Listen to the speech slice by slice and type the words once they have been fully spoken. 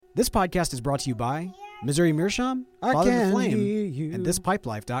This podcast is brought to you by Missouri Meerschaum, Father of the Flame, and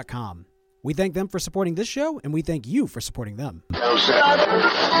ThisPipeLife.com. We thank them for supporting this show, and we thank you for supporting them. You're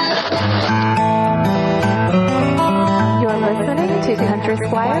listening to Country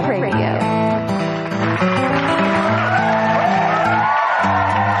Squire Radio.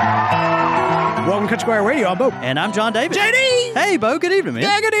 Welcome to Country Squire Radio. I'm Bo. And I'm John David. JD! Hey, Bo. Good evening, man.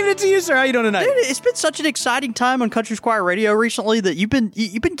 Yeah, good evening to you, sir. How you doing tonight? Dude, it's been such an exciting time on Country Squire Radio recently that you've been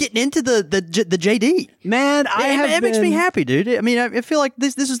getting into the JD. Man, It makes me happy, dude. I mean, I feel like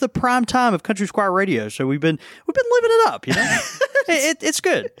this is the prime time of Country Squire Radio, so we've been living it up, you know. It's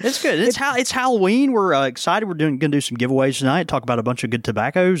good. It's good. It's Halloween. We're excited. We're going to do some giveaways tonight. Talk about a bunch of good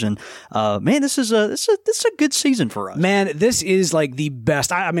tobaccos, and man, this is a good season for us. Man, this is like the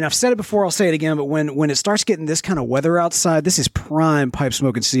best. I mean, I've said it before. I'll say it again. But when it starts getting this kind of weather outside, this is prime pipe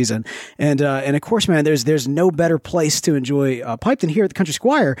smoking season. And of course, man, there's no better place to enjoy pipe than here at the Country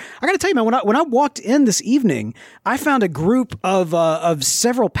Squire. I got to tell you, man, when I walked in this evening, I found a group of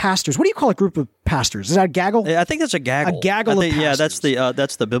several pastors. What do you call a group of pastors? Is that a gaggle? I think that's a gaggle. A gaggle of pastors. Yeah,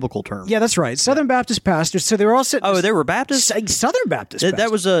 that's the biblical term. Yeah, that's right. Southern Baptist pastors. So they were all sitting. Oh, they were Baptists? Southern Baptist pastors.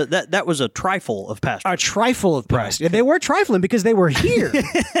 That was a trifle of pastors. A trifle of pastors. Right. They were trifling because they were here.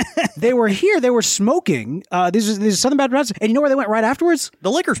 They were here. They were smoking. These are Southern Baptist pastors. And you know where they went right afterwards?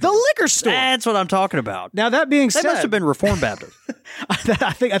 The liquor store. The liquor store. That's what I'm talking about. Now, that being said, they must have been Reformed Baptists.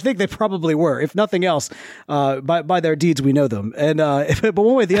 I think they probably were. If nothing else, by their deeds we know them. And but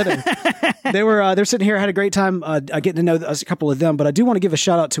one way or the other, they're sitting here. I had a great time getting to know a couple of them. But I do want to give a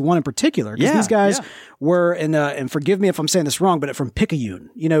shout out to one in particular because these guys were and forgive me if I'm saying this wrong, but from Picayune.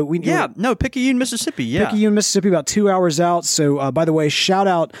 You know, Picayune, Mississippi. Yeah, Picayune, Mississippi, about 2 hours out. So by the way, shout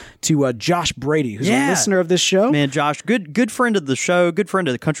out to Josh Brady, who's a listener of this show. Man, Josh, good friend of the show, good friend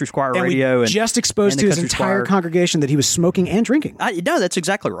of the Country Squire Radio, and just exposed to his entire congregation that he was smoking and drinking. No, that's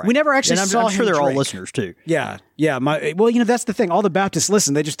exactly right. We never actually saw him. I'm sure they're drink. all listeners too. Yeah. Well, you know, that's the thing. All the Baptists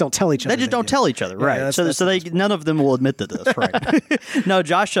listen. They just don't tell each other. They just don't tell each other, right? Yeah, so none of them will admit to this, right? No,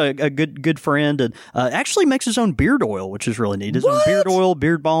 Josh, a good friend, and actually makes his own beard oil, which is really neat. His own beard oil,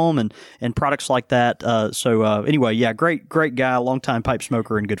 beard balm, and products like that. Anyway, yeah, great guy, longtime pipe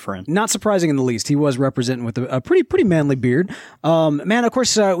smoker, and good friend. Not surprising in the least. He was representing with a pretty manly beard. Man, of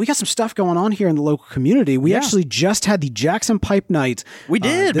course, we got some stuff going on here in the local community. We actually just had the Jackson Pipe Night. We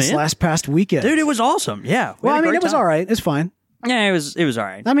did this last past weekend, dude. It was awesome. Yeah. Well, I mean, it was all right. It's fine. Yeah, it was all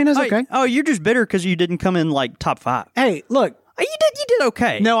right. I mean, it's okay. Oh, you're just bitter because you didn't come in like top 5. Hey, look. You did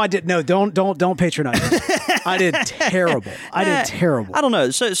okay. No, I did. No, don't patronize me. I did terrible. I don't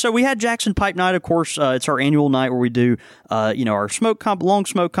know. So we had Jackson Pipe Night. Of course, it's our annual night where we do, our long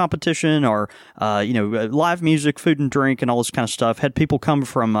smoke competition, our, live music, food and drink, and all this kind of stuff. Had people come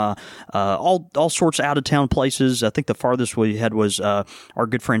from all sorts of out of town places. I think the farthest we had was our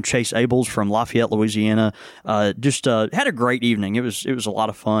good friend Chase Abels from Lafayette, Louisiana. Just had a great evening. It was a lot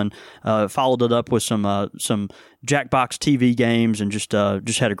of fun. Followed it up with some Jackbox TV games and just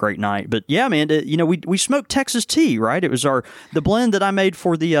had a great night. But yeah, man, we smoked Texas tea, right? It was the blend that I made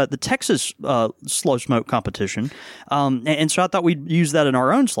for the Texas slow smoke competition, and so I thought we'd use that in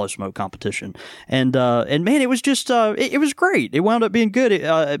our own slow smoke competition. And man, it was just it was great. It wound up being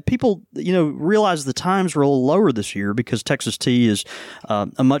good. People realized the times were a little lower this year because Texas tea is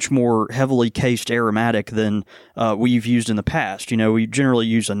a much more heavily cased aromatic than we've used in the past. We generally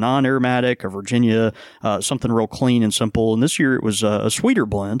use a non-aromatic, a Virginia, something real clean and simple, and this year it was a sweeter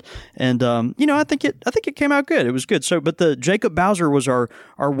blend, and I think it came out good. It was good. So, but the Jacob Bowser was our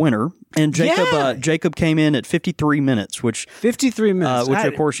winner, and Jacob came in at 53 minutes, which 53 minutes, which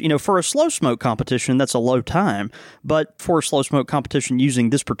of course for a slow smoke competition that's a low time, but for a slow smoke competition using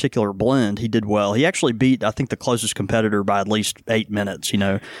this particular blend, he did well. He actually beat I think the closest competitor by at least 8 minutes.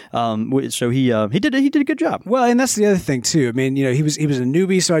 So he did a good job. Well, and that's the other thing too. I mean, he was a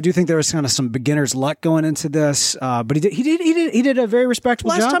newbie, so I do think there was kind of some beginner's luck going into this. But he did a very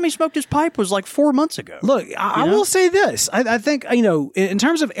respectable job. Last time he smoked his pipe was like 4 months ago. Look, I will say this. I think, in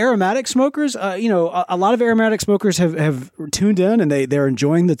terms of aromatic smokers, a lot of aromatic smokers have tuned in and they're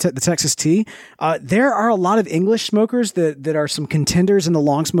enjoying the Texas tea. There are a lot of English smokers that are some contenders in the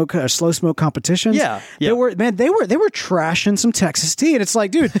long smoke, slow smoke competitions. Yeah. They were trashing some Texas tea. And it's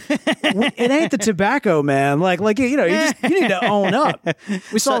like, dude, it ain't the tobacco, man. You need to own up.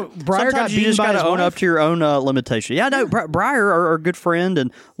 We saw Breyer got beaten by his wife. Own up to your own limitation. Yeah, no, Briar, our good friend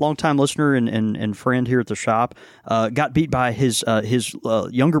and longtime listener and friend here at the shop, got beat by his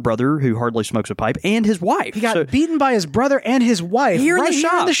younger brother who hardly smokes a pipe and his wife. He got beaten by his brother and his wife here right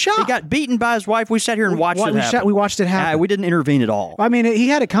in the shop. He got beaten by his wife. We sat here and watched it happen. We watched it happen. We didn't intervene at all. I mean, he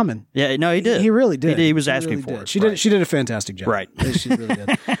had it coming. Yeah, no, he did. He really did. He was asking for it. She did a fantastic job. Right. She really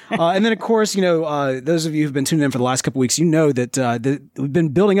did. And then, of course, those of you who've been tuning in for the last couple of weeks, that we've been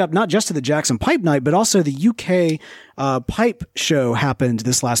building up not just to the Jackson Pipe Night, but also the UK pipe show happened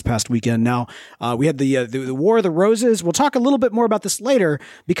this past weekend. Now, we had the War of the Roses. We'll talk a little bit more about this later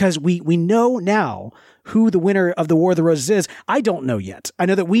because we know now who the winner of the War of the Roses is. I don't know yet. I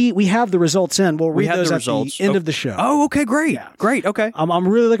know that we have the results in. We'll read those at the end of the show. Oh, okay, great. Yeah. Great, okay. I'm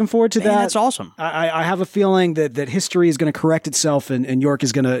really looking forward to that. That's awesome. I have a feeling that history is going to correct itself and York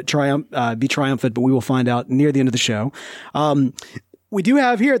is going to be triumphant, but we will find out near the end of the show. We do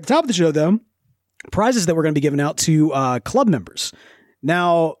have here at the top of the show, though, prizes that we're going to be giving out to club members.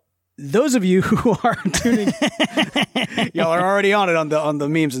 Now, those of you who are tuning, y'all are already on it on the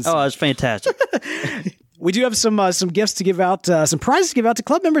memes and stuff. Oh, it's fantastic. We do have some gifts to give out, some prizes to give out to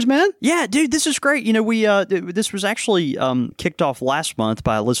club members, man. Yeah, dude, this is great. We this was actually kicked off last month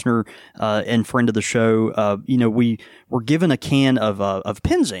by a listener and friend of the show. We were given a can of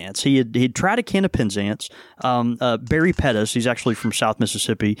Penzance. He'd tried a can of Penzance. Barry Pettis, he's actually from South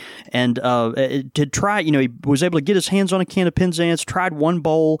Mississippi, and to try, he was able to get his hands on a can of Penzance. Tried one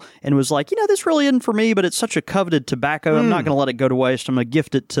bowl and was like, this really isn't for me, but it's such a coveted tobacco. I'm not going to let it go to waste. I'm going to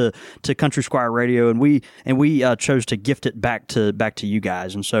gift it to Country Squire Radio, and we chose to gift it back to you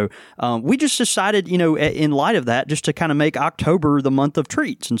guys. And so we just decided, in light of that, just to kind of make October the month of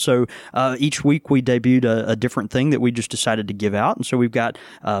treats. And so each week we debuted a different thing that we just decided to give out. And so we've got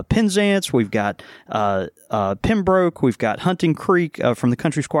Penzance, we've got Pembroke, we've got Hunting Creek from the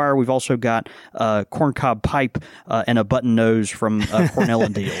Country Squire. We've also got Corncob Pipe and a Button Nose from Cornell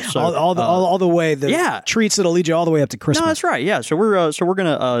and Deal. So all the way, treats that'll lead you all the way up to Christmas. No, that's right. Yeah. So we're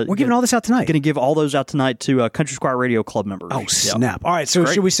gonna we're giving all this out tonight. Going to give all those out tonight to Country Squire Radio Club members. Oh, snap. All right, so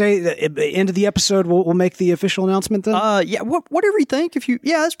should we say that at the end of the episode we'll make the official announcement then? Yeah, whatever you think.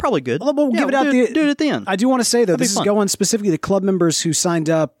 That's probably good. We'll give it out. Do it at the end. I do want to say, though, this is going specifically to club members who signed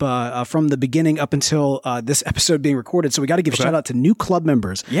up from the beginning up until this episode being recorded, so we got to give a shout out to new club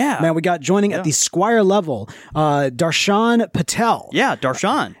members. Yeah. Man, we got joining at the Squire level, Darshan Patel. Yeah,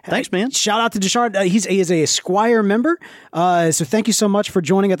 Darshan. Thanks, man. Shout out to Darshan. He is a Squire member, so thank you so much for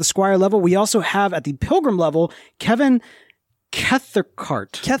joining at the Squire level. We also have at the Pilgrim level, Kevin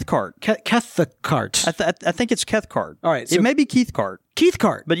Cathcart. Cathcart. I think it's Cathcart. All right. So it may be Keithcart.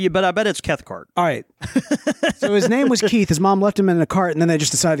 Keithcart. But I bet it's Cathcart. All right. So his name was Keith. His mom left him in a cart, and then they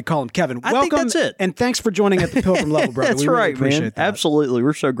just decided to call him Kevin. I think that's it. And thanks for joining at the Pilgrim level, brother. That's we really right, appreciate man. that. Absolutely.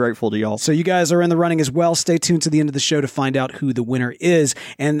 We're so grateful to y'all. So you guys are in the running as well. Stay tuned to the end of the show to find out who the winner is.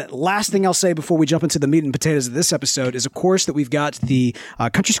 And last thing I'll say before we jump into the meat and potatoes of this episode is, of course, that we've got the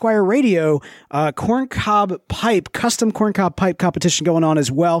Country Squire Radio corncob pipe, custom corncob pipe competition going on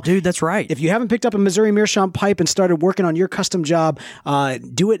as well. Dude, that's right. If you haven't picked up a Missouri Meerschaum pipe and started working on your custom job,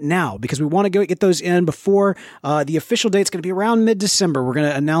 do it now, because we want to get those in before the official date's going to be around mid-December. We're going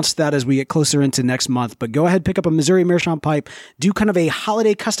to announce that as we get closer into next month. But go ahead, pick up a Missouri Meerschaum pipe, do kind of a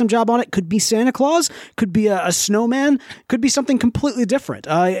holiday custom job on it. Could be Santa Claus, could be a snowman, could be something completely different.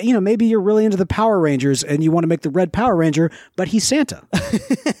 Maybe you're really into the Power Rangers and you want to make the red Power Ranger, but he's Santa.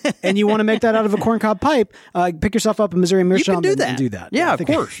 And you want to make that out of a corncob pipe, pick yourself up a Missouri Meerschaum and do that. Yeah, of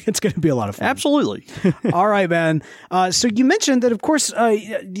course. It's going to be a lot of fun. Absolutely. All right, man. So you mentioned that, of course,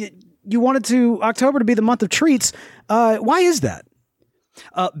 you wanted October to be the month of treats. Why is that?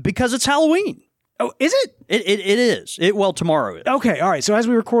 Because it's Halloween. Oh, is it? It is. Well, tomorrow is. Okay, all right. So as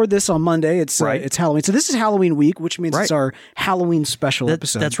we record this on Monday, it's Halloween. So this is Halloween week, which means it's our Halloween special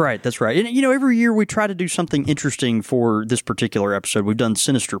episode. That's right. And every year we try to do something interesting for this particular episode. We've done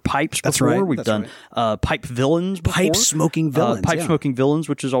Sinister Pipes before. That's right. We've done Pipe Villains before. Pipe Smoking Villains. Smoking Villains,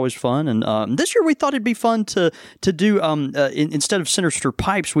 which is always fun. And this year we thought it'd be fun to do instead of Sinister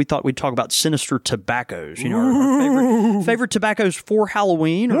Pipes, we thought we'd talk about Sinister Tobaccos. Our favorite tobaccos for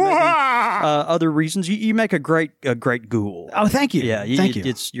Halloween, or maybe other reasons. You make a great ghoul. Oh, thank you. Yeah, thank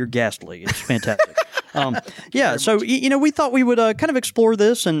you. You're ghastly. It's fantastic. So we thought we would kind of explore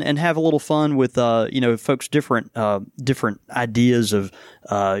this and have a little fun with folks' different ideas of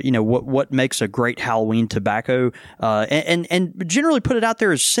what makes a great Halloween tobacco, and generally put it out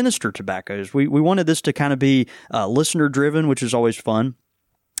there as sinister tobaccos. We wanted this to kind of be listener driven, which is always fun.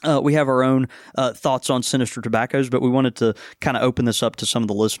 We have our own thoughts on sinister tobaccos, but we wanted to kind of open this up to some of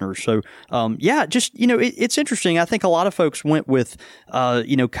the listeners. So, it's interesting. I think a lot of folks went with,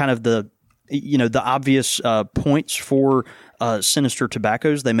 kind of the the obvious points for sinister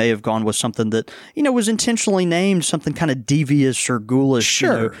tobaccos. They may have gone with something that, was intentionally named something kind of devious or ghoulish.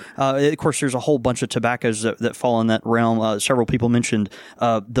 Sure. Of course, there's a whole bunch of tobaccos that fall in that realm. Several people mentioned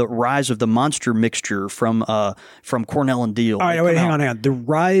the rise of the monster mixture from Cornell and Diehl. All right, wait, hang on. The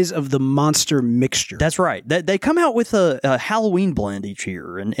rise of the monster mixture. That's right. They come out with a Halloween blend each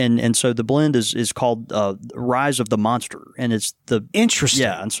year, and so the blend is called Rise of the Monster, and it's the interesting.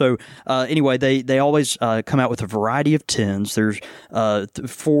 Yeah, and so anyway, they always come out with a variety of tins. There's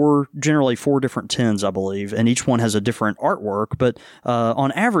generally four different tins, I believe, and each one has a different artwork. But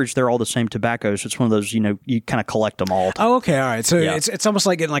on average, they're all the same tobacco. So it's one of those, you kind of collect them all. Oh, okay, all right. So it's almost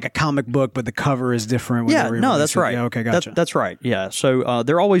like getting like a comic book, but the cover is different. Yeah, no, that's right. Yeah, okay, gotcha. That's right. Yeah, so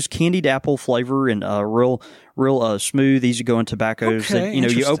they're always candied apple flavor and real smooth, easygoing tobaccos. Okay,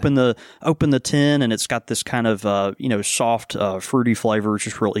 that, you open the tin and it's got this kind of soft, fruity flavor. It's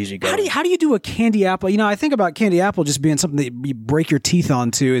just real easygoing. How do you do a candy apple? I think about candy apple just being something that you break your teeth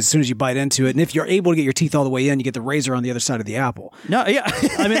onto as soon as you bite into it. And if you're able to get your teeth all the way in, you get the razor on the other side of the apple. No, yeah,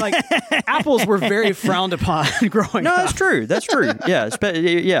 I mean, like apples were very frowned upon growing up. No, that's true. That's true. Yeah,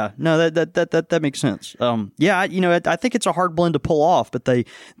 yeah. No, that makes sense. I think it's a hard blend to pull off, but they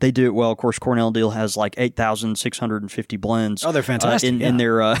do it well. Of course, Cornell and Diehl has like 8,650 blends. Oh, they're fantastic in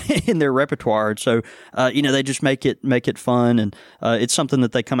their repertoire. So they just make it fun, and it's something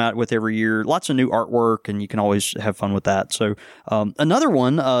that they come out with every year. Lots of new artwork, and you can always have fun with that. So another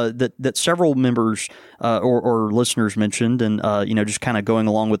one that several members or listeners mentioned, and just kind of going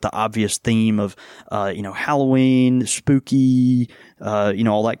along with the obvious theme of Halloween, spooky,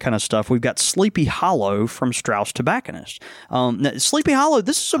 all that kind of stuff. We've got Sleepy Hollow from Strauss Tobacconist. Now, Sleepy Hollow,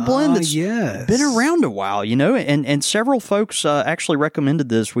 this is a blend that's been around a while, and several folks actually recommended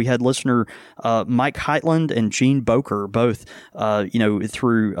this. We had listener Mike Heitland and Gene Boker both,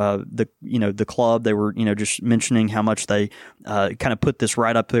 through the club. They were, just mentioning how much they kind of put this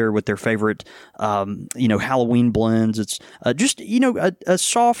right up there with their favorite, Halloween blends. It's just, a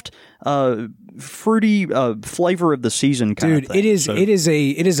soft, fruity flavor of the season kind of thing. It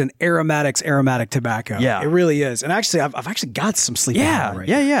is an aromatic tobacco. Yeah, it really is. And actually, I've actually got some Sleepy Hollow right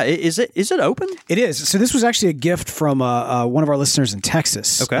now. Yeah. Is it open? It is. So this was actually a gift from one of our listeners in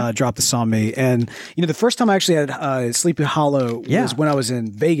Texas. Okay, dropped this on me, and the first time I actually had Sleepy Hollow was when I was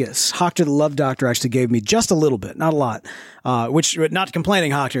in Vegas. Hochter the Love Doctor actually gave me just a little bit, not a lot. Which, not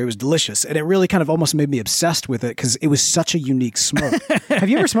complaining, Hochter, it was delicious, and it really kind of almost made me obsessed with it because it was such a unique smoke. Have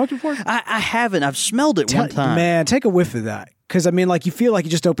you ever smoked before? I haven't. I've smelled it one time. Man, take a whiff of that, because I mean, like, you feel like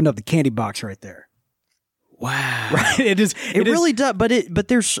you just opened up the candy box right there. Wow, right? It really does. But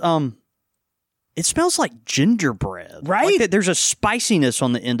there's it smells like gingerbread, right? Like there's a spiciness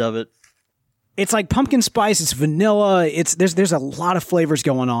on the end of it. It's like pumpkin spice. It's vanilla. There's a lot of flavors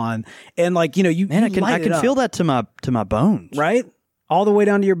going on, and like I can feel that to my bones, right? All the way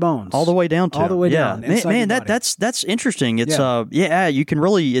down to your bones. All the way down to all the way down. Man, that's interesting. It's you can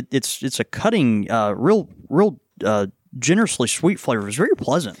really it's a cutting real generously sweet flavor. It's very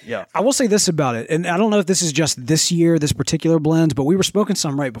pleasant. Yeah. I will say this about it, and I don't know if this is just this year, this particular blend, but we were smoking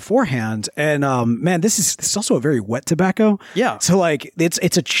some right beforehand, and man, this is also a very wet tobacco. Yeah. So like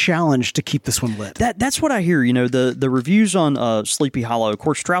it's a challenge to keep this one lit. That's what I hear. The reviews on Sleepy Hollow. Of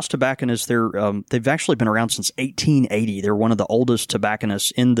course, Strauss Tobacconists, they've actually been around since 1880. They're one of the oldest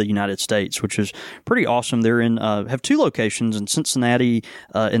tobacconists in the United States, which is pretty awesome. They're in have two locations in Cincinnati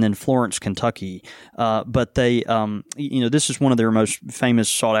and then Florence, Kentucky. But they this is one of their most famous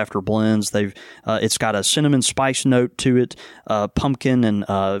sought after blends. It's got a cinnamon spice note to it, pumpkin, and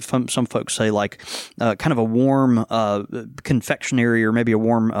some folks say like kind of a warm confectionery or maybe a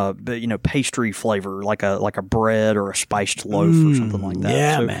warm pastry flavor, like a bread or a spiced loaf or something like that.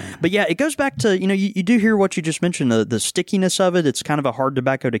 Yeah, man. But yeah, it goes back to you do hear what you just mentioned, the stickiness of it. It's kind of a hard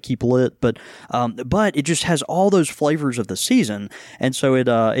tobacco to keep lit, but it just has all those flavors of the season, and so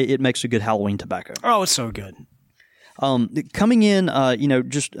it makes a good Halloween tobacco. Oh, it's so good. Coming in,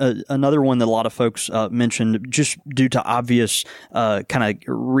 just another one that a lot of folks mentioned, just due to obvious kind of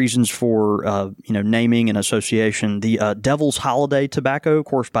reasons for naming and association. The Devil's Holiday tobacco, of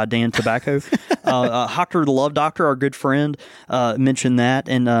course, by Dan Tobacco. Hochter the Love Doctor, our good friend, mentioned that,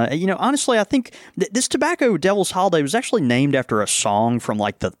 and honestly, I think this tobacco, Devil's Holiday, was actually named after a song from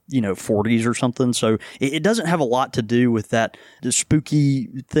like the 40s or something. So it doesn't have a lot to do with the spooky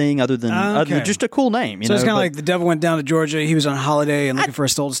thing, other than just a cool name. So it's kind of like the devil went down to Georgia. He was on holiday and looking for a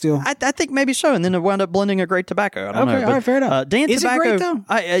stole to steal. I think maybe so, and then it wound up blending a great tobacco. I don't know. All right, fair enough. Dan Is Tobacco. It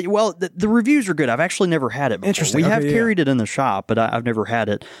great, though? The reviews are good. I've actually never had it before. Interesting. We have carried it in the shop, but I've never had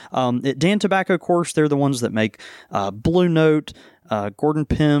it. Dan Tobacco, of course, they're the ones that make Blue Note, Gordon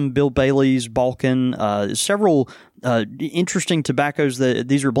Pym, Bill Bailey's, Balkan, several interesting tobaccos.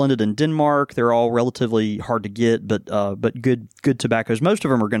 These are blended in Denmark. They're all relatively hard to get, but good tobaccos. Most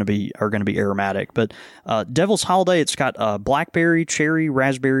of them are going to be aromatic. But Devil's Holiday, it's got blackberry, cherry,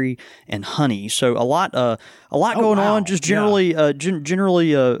 raspberry, and honey. So a lot going on. Just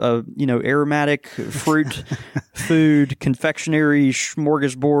generally aromatic fruit, food, confectionery,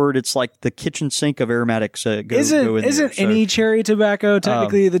 smorgasbord. It's like the kitchen sink of aromatics. Isn't any cherry tobacco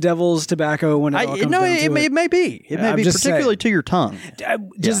technically the devil's tobacco when it all comes down to it may be. It may be particularly to your tongue.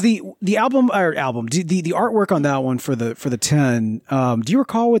 Does the album the artwork on that one for the 10? Do you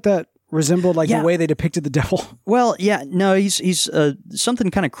recall what that resembled, like the way they depicted the devil? Well, yeah, no, he's something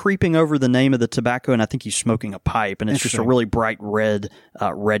kind of creeping over the name of the tobacco, and I think he's smoking a pipe, and it's just a really bright red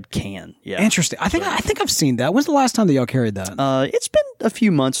can. Yeah, interesting. I think I've seen that. When's the last time that y'all carried that? It's been a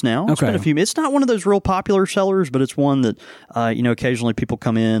few months now. It's not one of those real popular sellers, but it's one that occasionally people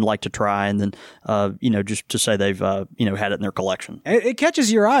come in, like to try, and then just to say they've had it in their collection. It catches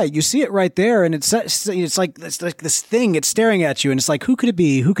your eye. You see it right there, and it's like this thing. It's staring at you, and it's like, who could it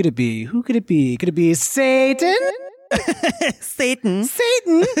be? Who could it be? Who could it be? Could it be Satan? Satan.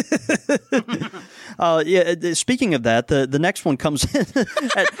 Speaking of that, the next one comes in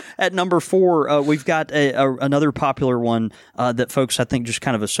at number 4. We've got another popular one that folks, I think, just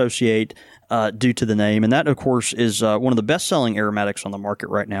kind of associate due to the name. And that, of course, is one of the best-selling aromatics on the market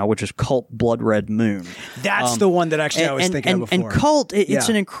right now, which is Cult Blood Red Moon. That's the one that actually I was thinking of before. And Cult, it's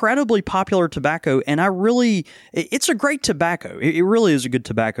an incredibly popular tobacco, and it's a great tobacco. It really is a good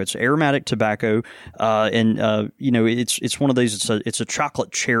tobacco. It's aromatic tobacco, it's one of these. It's a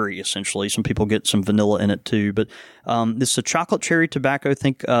chocolate cherry, essentially. Some people get some vanilla in it too, but this is a chocolate cherry tobacco.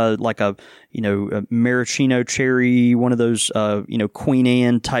 Think like a maraschino cherry, one of those Queen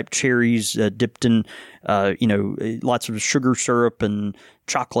Anne type cherries dipped in lots of sugar syrup and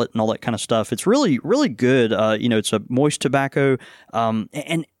chocolate and all that kind of stuff. It's really, really good. It's a moist tobacco, I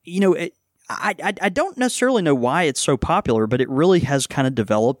don't necessarily know why it's so popular, but it really has kind of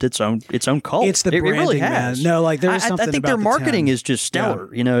developed its own cult. It's the branding, it really has. Man. No, like there's something. I think their marketing is just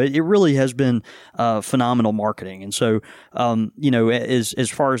stellar. Yeah. It really has been phenomenal marketing, and so as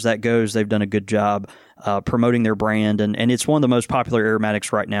far as that goes, they've done a good job promoting their brand, and it's one of the most popular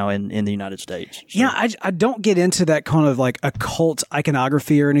aromatics right now in the United States. So. Yeah, I don't get into that kind of like occult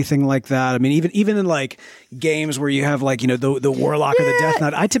iconography or anything like that. I mean, even in like games where you have like the Warlock or the Death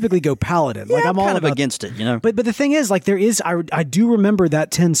Knight, I typically go Paladin. Yeah, like I'm all kind of against it, But the thing is, like I do remember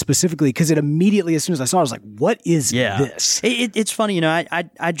that 10 specifically because it immediately, as soon as I saw it, I was like, what is this? It's funny,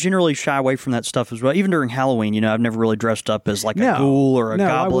 I generally shy away from that stuff as well. Even during Halloween, I've never really dressed up as like a ghoul or a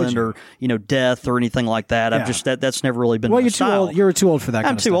goblin or death or anything like that. I've just that's never really been. Well, my you're style. too old. You're too old for that.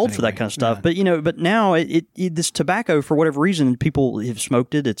 I'm too old for that kind of stuff. Yeah. But now this tobacco, for whatever reason, people have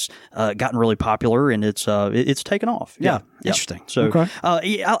smoked it. It's gotten really popular and it's taken off. Yeah. Interesting. So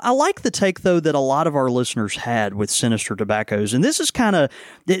I like the take though that a lot of our listeners had with Sinister tobaccos, and this is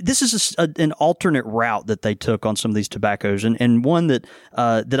an alternate route that they took on some of these tobaccos, and one that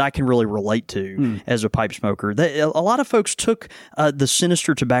I can really relate to as a pipe smoker. A lot of folks took the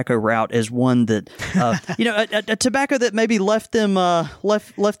Sinister tobacco route as one that a tobacco that maybe left them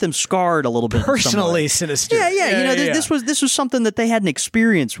scarred a little bit, personally sinister. Yeah. This was something that they had an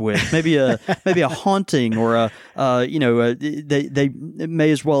experience with, maybe a haunting or they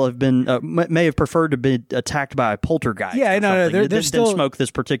may as well have been may have preferred to be attacked by a poltergeist. Yeah, no, they're still smoke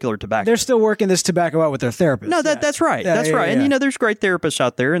this particular tobacco. They're still working this tobacco out with their therapist. No, that's right. That's right. And there's great therapists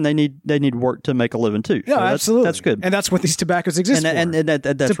out there, and they need work to make a living too. Yeah, so absolutely. That's good. And that's what these tobaccos exist for. And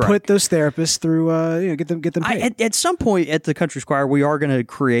that's to put those therapists through, get them paid. At some point at the Country Squire, we are going to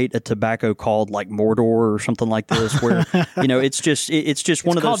create a tobacco called like Mordor or something like this, where it's just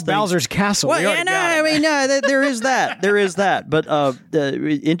one of those things. Bowser's Castle. Well, there is that. But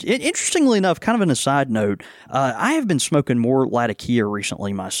interestingly enough, kind of an aside note, I have been smoking more Latakia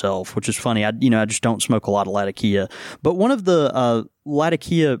recently myself, which is funny. I just don't smoke a lot of Latakia, but one of the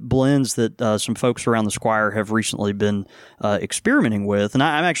Latakia blends that some folks around the Squire have recently been experimenting with, and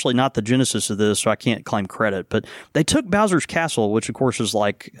I'm actually not the genesis of this, so I can't claim credit, but they took Bowser's Castle, which of course is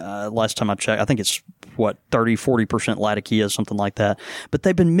like, last time I checked, I think it's 30-40% Latakia, something like that, but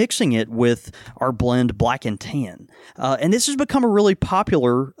they've been mixing it with our blend Black and Tan, and this has become a really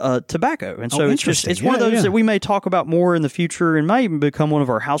popular tobacco, and so it's one of those that we may talk about more in the future, and might even become one of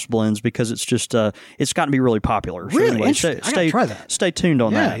our house blends, because it's just it's gotten to be really popular. Really? So anyway, interesting. I gotta try that. Stay tuned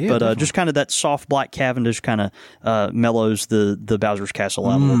on that. But definitely. just kind of that soft black Cavendish kind of mellows the Bowser's Castle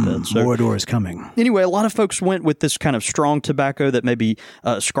out a little bit. So Mordor is coming. Anyway, a lot of folks went with this kind of strong tobacco that maybe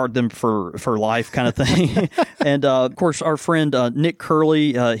scarred them for life kind of thing. And of course, our friend Nick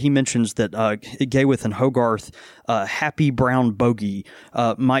Curley, he mentions that Gaywith and Hogarth Happy Brown Bogey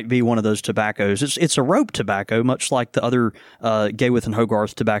might be one of those tobaccos. It's a rope tobacco, much like the other Gaywith and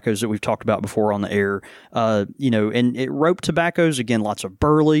Hogarth tobaccos that we've talked about before on the air. And rope tobaccos, again, lots of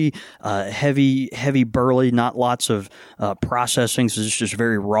burley, heavy burley, not lots of processing. So it's just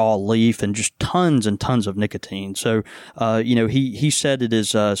very raw leaf and just tons and tons of nicotine. So, he said it is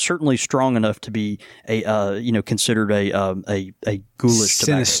certainly strong enough to be considered a ghoulish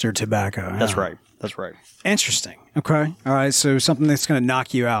sinister tobacco. That's right. That's right. Interesting. Okay. All right. So something that's going to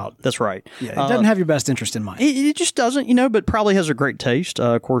knock you out. That's right. Yeah. It doesn't have your best interest in mind. It just doesn't, but probably has a great taste.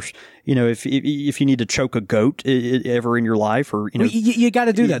 Of course, if you need to choke a goat ever in your life, or you got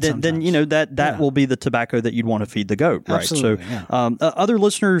to do that. Then that will be the tobacco that you'd want to feed the goat, right? Absolutely, so, other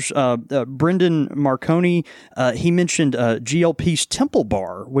listeners, Brendan Marconi, he mentioned GLP's Temple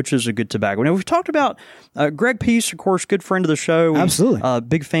Bar, which is a good tobacco. Now we've talked about Greg Peace, of course, good friend of the show. Absolutely,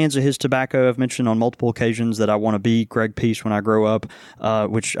 big fans of his tobacco. I've mentioned on multiple occasions that I want to be Greg Peace when I grow up,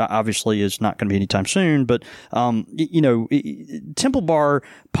 which obviously is not going to be anytime soon. But Temple Bar,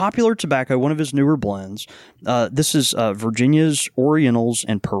 popular tobacco, one of his newer blends. This is Virginia's Orientals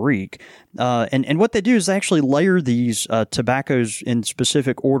and Perique. And what they do is they actually layer these tobaccos in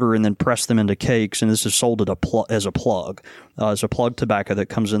specific order and then press them into cakes. And this is sold as a plug. As a plug tobacco that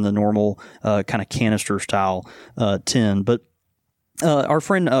comes in the normal kind of canister style tin. But our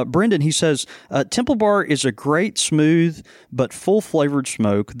friend Brendan, he says, Temple Bar is a great, smooth, but full-flavored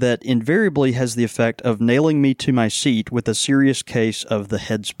smoke that invariably has the effect of nailing me to my seat with a serious case of the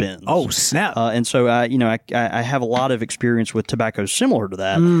head spins. Oh, snap. And so, I have a lot of experience with tobacco similar to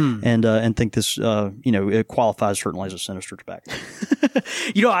that, and think this, it qualifies certainly as a sinister tobacco.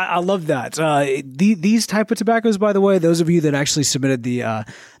 I love that. These type of tobaccos, by the way, those of you that actually submitted the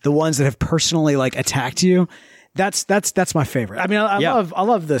ones that have personally attacked you, that's my favorite. I mean, I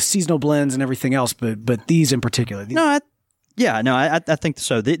love the seasonal blends and everything else, but these in particular. I think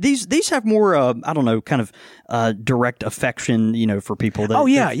so. These have more, kind of direct affection, for people.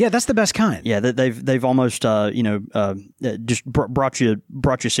 That's the best kind. Yeah, they've almost, just brought you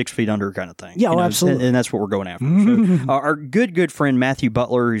 6 feet under kind of thing. Yeah, absolutely. And that's what we're going after. So, our good friend Matthew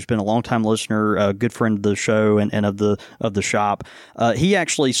Butler, who's been a longtime listener, a good friend of the show and of the shop, he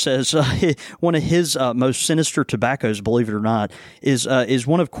actually says one of his most sinister tobaccos, believe it or not, is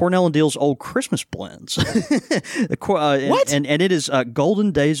one of Cornell and Deal's old Christmas blends. What? And it is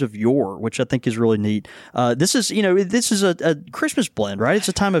Golden Days of Yore, which I think is really neat. This is a Christmas blend, right? It's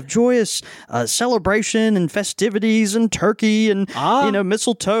a time of joyous celebration and festivities and turkey and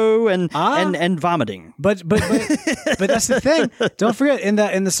mistletoe and vomiting. But that's the thing. Don't forget in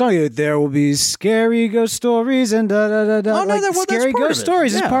the song, there will be scary ghost stories and da da da da. Oh no, scary ghost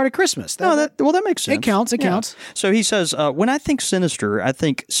stories is part of Christmas. That makes sense. It counts. It counts. So he says, when I think sinister, I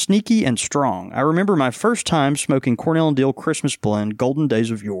think sneaky and strong. I remember my first time smoking Cornell and Deal Christmas blend, Golden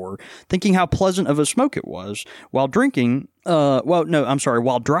Days of Yore, thinking how pleasant of a smoke it was while drinking.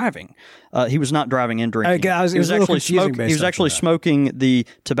 While driving. He was not driving and drinking. He was actually smoking the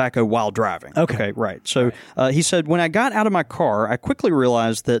tobacco while driving. Okay, right. So he said, when I got out of my car, I quickly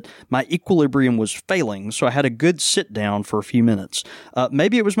realized that my equilibrium was failing, so I had a good sit down for a few minutes.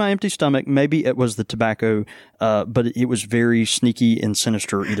 Maybe it was my empty stomach, maybe it was the tobacco, but it was very sneaky and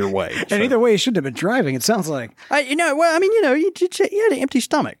sinister either way. And either way, you shouldn't have been driving, it sounds like. You had an empty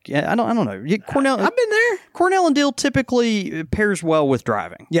stomach. Yeah, I don't know. I've been there. Cornell and Deal typically pairs well with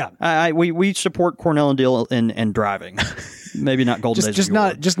driving. Yeah. We support Cornell and Deal in driving. Maybe not Golden Days. Just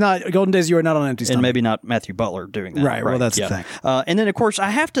not Golden Days. You are not on empty stomach. And maybe not Matthew Butler doing that. Right. Well, that's the thing. And then of course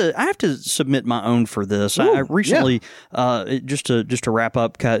I have to submit my own for this. I recently just to wrap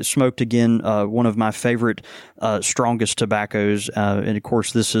up, smoked again one of my favorite strongest tobaccos, and of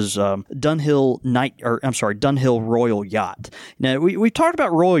course this is Dunhill Royal Yacht. Now we talked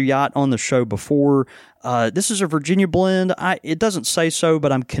about Royal Yacht on the show before. This is a Virginia blend. It doesn't say so,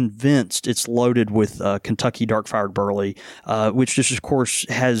 but I'm convinced it's loaded with Kentucky dark-fired burley, which just, of course,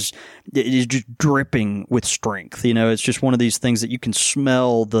 is just dripping with strength. It's just one of these things that you can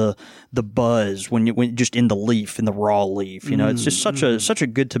smell the buzz when just in the leaf, in the raw leaf. It's just such a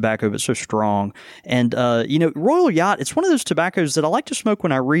good tobacco, but so strong. And Royal Yacht, it's one of those tobaccos that I like to smoke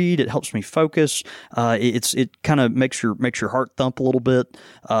when I read. It helps me focus. It kind of makes your heart thump a little bit.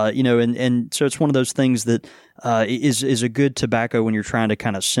 And so it's one of those things that is a good tobacco when you're trying to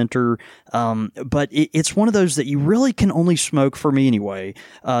kind of center. But it's one of those that you really can only smoke, for me anyway,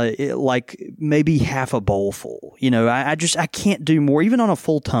 like maybe half a bowl full. I can't do more, even on a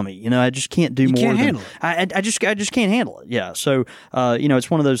full tummy. I just can't do more. Can't handle it. I just can't handle it. Yeah. So, it's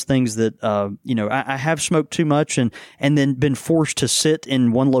one of those things that, I have smoked too much and then been forced to sit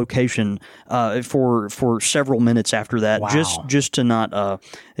in one location, for several minutes after that, Wow. just to not, to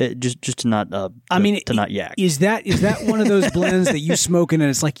not yak. Is that one of those blends that you smoke in and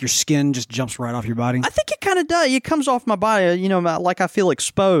it's like your skin just jumps right off your body? I think it kind of does. It comes off my body, like I feel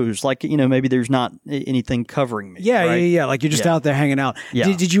exposed, like, maybe there's not anything covering me. Yeah, right? yeah. Like you're just out there hanging out.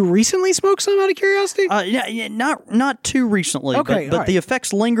 Yeah. Did you recently smoke some out of curiosity? Not too recently. Okay, but all right. the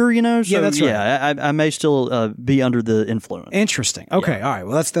effects linger. So, that's right. Yeah, I may still be under the influence. Interesting. Okay, all right.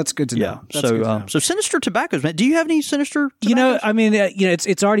 Well, that's good to know. That's good to know. So sinister tobaccos, man. Do you have any sinister tobaccos? I mean,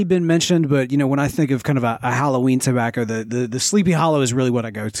 it's already been mentioned, but when I think of kind of a Halloween tobacco, the Sleepy Hollow is really what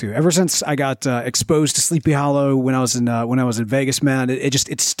I go to. Ever since I got exposed to Sleepy Hollow when I was in Vegas, man,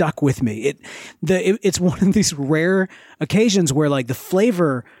 it stuck with me. It's one of these rare occasions where like the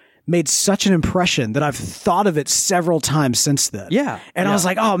flavor made such an impression that I've thought of it several times since then. Yeah. And I was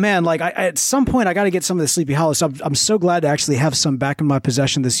like, oh man, like at some point I got to get some of the Sleepy Hollow. So I'm so glad to actually have some back in my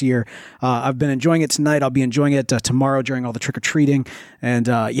possession this year. I've been enjoying it tonight. I'll be enjoying it tomorrow during all the trick or treating. And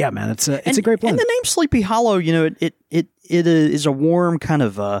yeah, man, it's a great blend. And the name Sleepy Hollow, it is a warm kind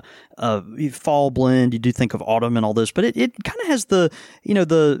of fall blend. You do think of autumn and all this, but it kind of has the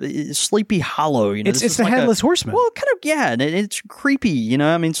Sleepy Hollow. It's the Headless Horseman. Well, kind of, yeah, and it's creepy.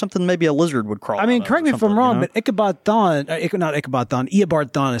 I mean, something maybe a lizard would crawl. I mean, out of correct me or if I'm something, wrong, but Ichabod Thon, not Ichabod Thon,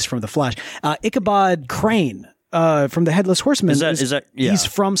 Eobard Thawne is from The Flash. Ichabod Crane. From the Headless Horseman. Is that yeah. He's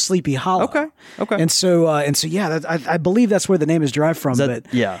from Sleepy Hollow. Okay. And so yeah, I believe that's where the name is derived from.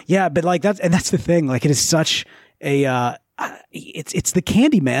 Yeah. But like that's the thing. Like it is such a it's the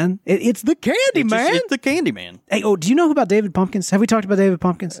candy man. It's the candy man. It's the candy man. Hey, do you know about David Pumpkins? Have we talked about David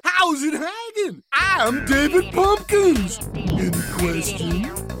Pumpkins? How's it hanging? I'm David Pumpkins. Any question?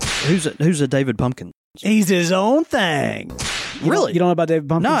 Who's a David Pumpkin? He's his own thing. Really? You don't know about David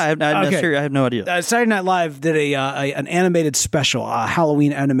Pumpkins? No, I have no idea. Saturday Night Live did an animated special, a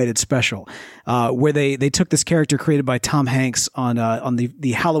Halloween animated special, where they took this character created by Tom Hanks on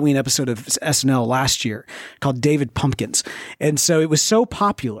the Halloween episode of SNL last year called David Pumpkins, and so it was so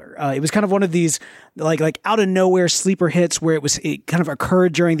popular. It was kind of one of these like out of nowhere sleeper hits where it kind of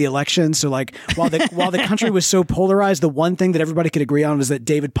occurred during the election. So like while the country was so polarized, the one thing that everybody could agree on was that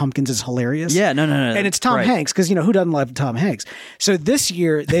David Pumpkins is hilarious. Yeah, no. And it's Tom Hanks, because who doesn't love Tom Hanks? So this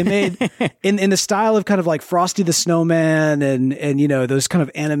year they made in the style of kind of like Frosty the Snowman and those kind of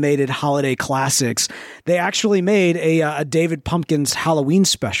animated holiday classics. They actually made a David Pumpkins Halloween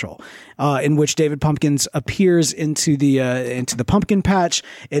special, in which David Pumpkins appears into the pumpkin patch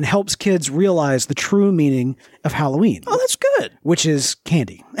and helps kids realize the true meaning of Halloween. Oh, that's good. Which is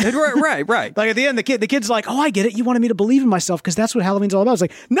candy. Right. Like at the end, the kid's like, "Oh, I get it. You wanted me to believe in myself because that's what Halloween's all about." It's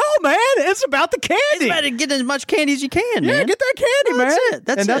like, no, man, it's about the candy. It's about getting as much candy as you can. Yeah, man. get that candy,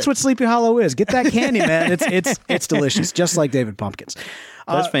 man. That's what Sleepy Hollow is. Get that candy, man. It's delicious, just like David Pumpkins.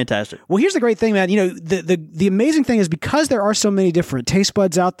 That's fantastic. Well, here's the great thing, man. The amazing thing is because there are so many different taste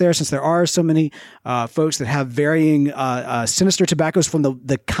buds out there, since there are so many folks that have varying sinister tobaccos, from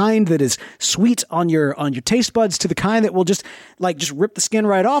the kind that is sweet on your taste buds to the kind that will just rip the skin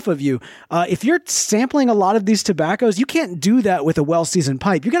right off of you. If you're sampling a lot of these tobaccos, you can't do that with a well-seasoned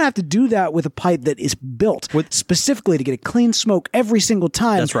pipe. You're going to have to do that with a pipe that is built specifically to get a clean smoke every single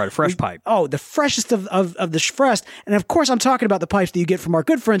time. That's right, a fresh pipe. Oh, the freshest of the fresh. And of course, I'm talking about the pipes that you get from our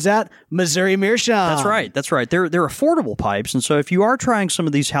good friends at Missouri Meerschaum. That's right. They're affordable pipes, and so if you are trying some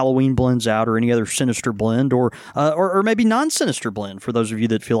of these Halloween blends out, or any other sinister blend, or maybe non-sinister blend, for those of you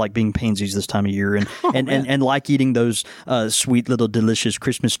that feel like being pansies this time of year and like eating those sweet little delicious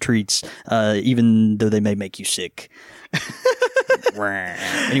Christmas treats, even though they may make you sick.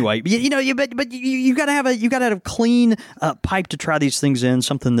 Anyway, you got to have a clean pipe to try these things in.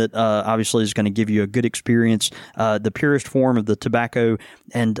 Something that obviously is going to give you a good experience, the purest form of the tobacco,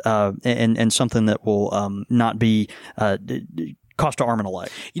 and something that will not be cost an arm and a leg.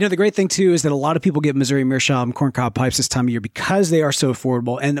 The great thing too is that a lot of people get Missouri Meerschaum corncob pipes this time of year because they are so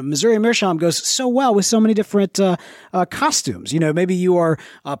affordable, and Missouri Meerschaum goes so well with so many different costumes. Maybe you are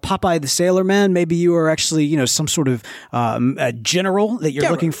Popeye the Sailor Man, maybe you are actually some sort of a general that you're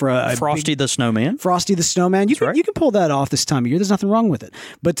looking for a Frosty the Snowman. Frosty the Snowman. You can pull that off this time of year. There's nothing wrong with it.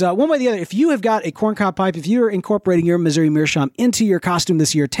 But one way or the other, if you have got a corncob pipe, if you're incorporating your Missouri Meerschaum into your costume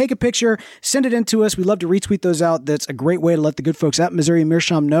this year, take a picture, send it in to us. We love to retweet those out. That's a great way to let the good folks at Missouri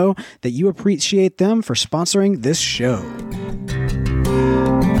Meerschaum know that you appreciate them for sponsoring this show.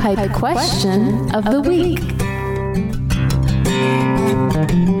 Pipe question of the week.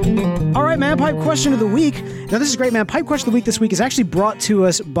 All right, man, pipe question of the week. Now, this is great, man. Pipe question of the week this week is actually brought to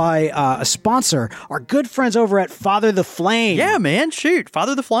us by a sponsor, our good friends over at Father the Flame. Yeah, man, shoot,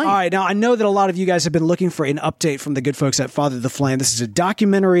 Father the Flame. All right, now I know that a lot of you guys have been looking for an update from the good folks at Father the Flame. This is a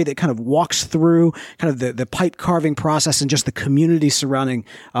documentary that kind of walks through kind of the pipe carving process and just the community surrounding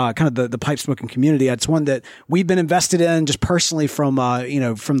kind of the pipe smoking community. It's one that we've been invested in just personally from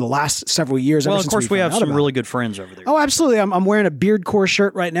from the last several years. Well, of course, we have some really good friends over there. Oh, absolutely. I'm wearing a Beardcore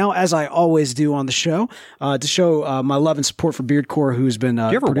shirt right now, as I always do on the show, to show my love and support for Beardcore, who's been do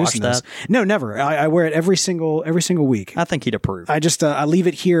you ever producing watch this. that? No, never. I wear it every single week. I think he'd approve. I just I leave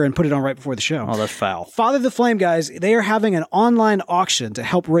it here and put it on right before the show. Oh, that's foul. Father the Flame, guys, they are having an online auction to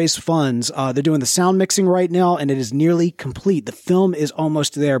help raise funds. They're doing the sound mixing right now, and it is nearly complete. The film is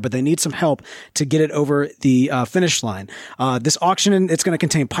almost there, but they need some help to get it over the finish line. This auction, it's going to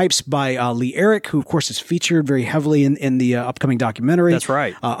contain pipes by Lee Eric, who, of course, is featured very heavily in the upcoming documentary. That's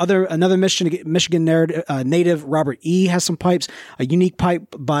right. Another Michigan native, Robert E., has some pipes. A unique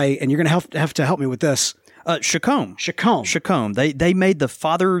pipe by, and you're going to have to help me with this. Chacombe. They made the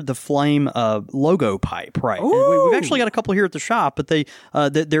Father the Flame logo pipe, right? And we've actually got a couple here at the shop, but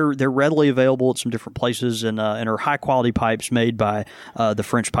they're readily available at some different places and are high quality pipes made by the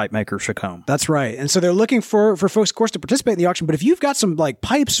French pipe maker Chacombe. That's right. And so they're looking for folks, of course, to participate in the auction. But if you've got some like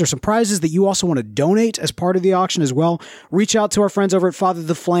pipes or some prizes that you also want to donate as part of the auction as well, reach out to our friends over at Father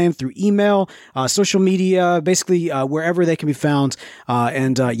the Flame through email, social media, basically wherever they can be found.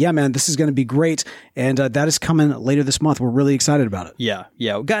 Yeah, man, this is going to be great. And that is coming later this month. We're really excited about it. Yeah.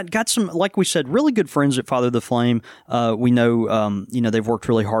 Got some, like we said, really good friends at Father the Flame. We know, they've worked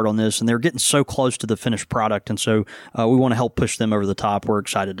really hard on this, and they're getting so close to the finished product, and so we want to help push them over the top. We're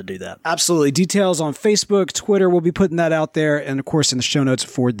excited to do that. Absolutely. Details on Facebook, Twitter. We'll be putting that out there, and of course in the show notes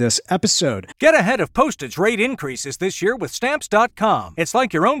for this episode. Get ahead of postage rate increases this year with Stamps.com. It's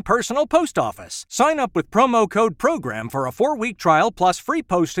like your own personal post office. Sign up with promo code PROGRAM for a 4-week trial plus free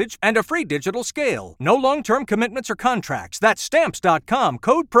postage and a free digital scale. No long-term commitments or contracts. That's Stamps.com,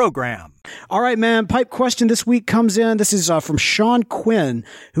 code PROGRAM. All right, man. Pipe question this week comes in. This is from Sean Quinn,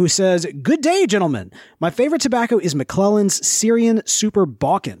 who says, "Good day, gentlemen. My favorite tobacco is McClellan's Syrian Super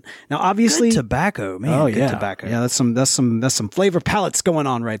Balkan. Now, obviously, good tobacco, man. Oh, good yeah, tobacco. Yeah, that's some flavor palettes going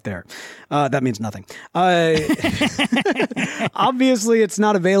on right there. That means nothing. Obviously, it's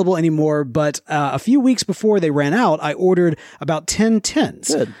not available anymore. But a few weeks before they ran out, I ordered about 10 tins.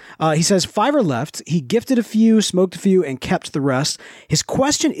 Good. He says 5 are left. He gifted a few, smoked a few, and kept the rest. His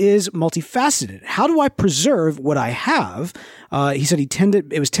question is multifaceted. How do I preserve what I have? He said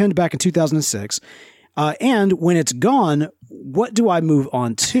it was tinned back in 2006. And when it's gone, what do I move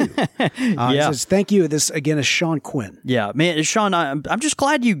on to? He says, thank you. This, again, is Sean Quinn. Yeah, man, Sean, I'm just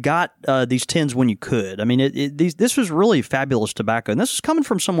glad you got these tins when you could. I mean, this was really fabulous tobacco. And this is coming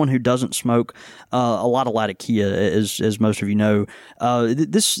from someone who doesn't smoke a lot of Latakia, as most of you know.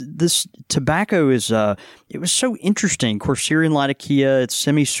 This tobacco is, it was so interesting. Of course, Syrian Latakia, it's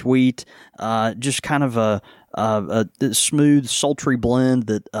semi-sweet, just kind of a smooth, sultry blend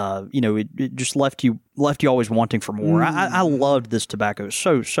that it just left you always wanting for more. I loved this tobacco. It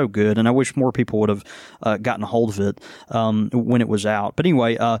was so good, and I wish more people would have gotten a hold of it when it was out. But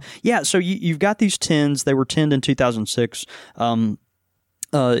anyway, so you've got these tins. They were tinned in 2006. And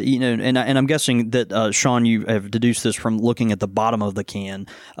I'm guessing that Sean, you have deduced this from looking at the bottom of the can.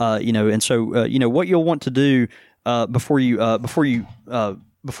 And so what you'll want to do before you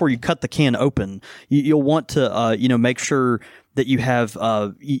cut the can open, you'll want to, make sure that you have,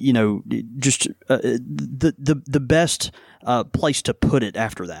 just the best place to put it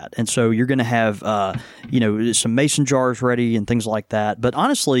after that. And so you're going to have, some mason jars ready and things like that. But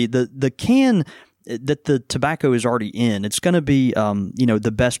honestly, the can that the tobacco is already in, it's going to be,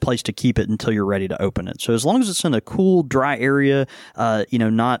 the best place to keep it until you're ready to open it. So as long as it's in a cool, dry area,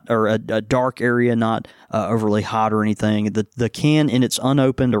 not, or a dark area, not overly hot or anything, the can in its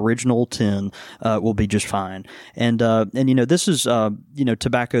unopened original tin will be just fine. And this is,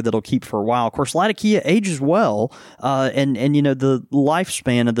 tobacco that'll keep for a while. Of course, Latakia ages well, and the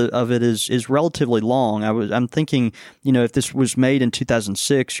lifespan of it is relatively long. I'm thinking, if this was made in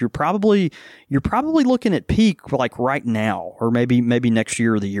 2006, you're probably probably looking at peak like right now, or maybe next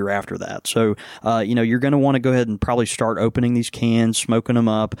year or the year after that. So, you're going to want to go ahead and probably start opening these cans, smoking them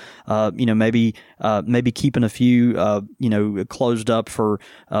up, maybe keeping a few, closed up for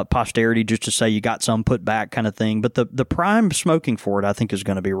posterity, just to say you got some put back kind of thing. But the prime smoking for it, I think, is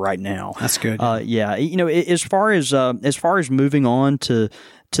going to be right now. That's good. As far as moving on to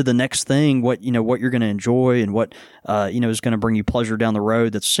the next thing, what you're going to enjoy and what is going to bring you pleasure down the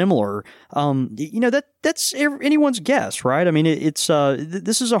road that's similar. That's anyone's guess, right? I mean,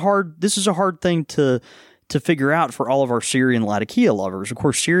 this is a hard thing to figure out for all of our Syrian Latakia lovers. Of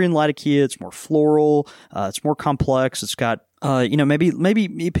course, Syrian Latakia, it's more floral, it's more complex, it's got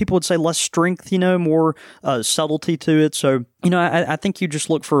maybe people would say less strength, more subtlety to it. So, I think you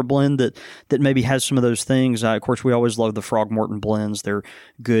just look for a blend that maybe has some of those things. Of course, we always love the Frogmorton blends. They're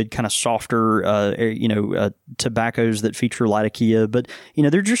good, kind of softer, tobaccos that feature Latakia. But,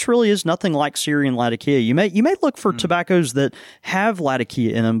 there just really is nothing like Syrian Latakia. You may look for tobaccos that have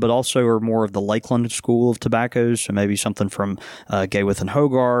Latakia in them, but also are more of the Lakeland school of tobaccos. So maybe something from Gayworth and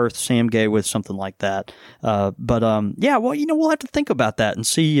Hogarth, Sam Gayworth, something like that. We'll have to think about that and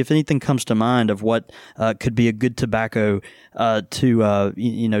see if anything comes to mind of what could be a good tobacco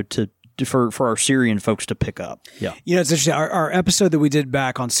for our Syrian folks to pick up. Yeah. It's interesting. Our episode that we did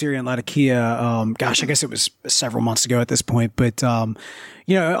back on Syrian Latakia, I guess it was several months ago at this point, but, on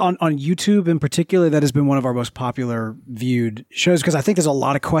YouTube in particular, that has been one of our most popular viewed shows, because I think there's a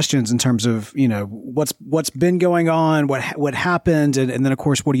lot of questions in terms of, what's been going on, what happened, and then, of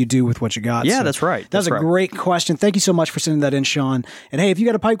course, what do you do with what you got? Yeah, so that's right. That's a great question. Thank you so much for sending that in, Sean. And hey, if you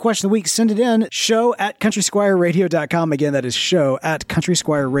got a pipe question of the week, send it in. show@countrysquireradio.com. Again, that is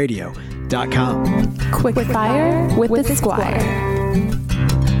show@countrysquireradio.com. Quick fire with the Squire.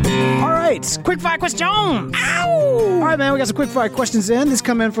 All right, quick fire question. Ow! All right, man, we got some quick fire questions in. This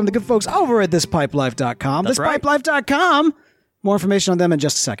come in from the good folks over at thispipelife.com. That's right. Thispipelife.com. More information on them in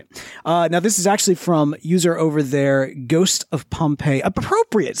just a second. Now, this is actually from user over there, Ghost of Pompeii.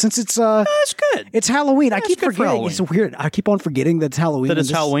 Appropriate, since it's that's good. It's Halloween. Yeah, I keep forgetting. It's weird. I keep on forgetting that it's Halloween. That it's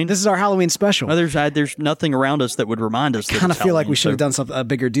Halloween. This is our Halloween special. Well, there's nothing around us that would remind us. I kind of feel like we should have done a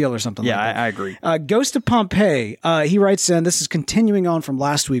bigger deal or something. Yeah, like that. I agree. Ghost of Pompeii. He writes in. This is continuing on from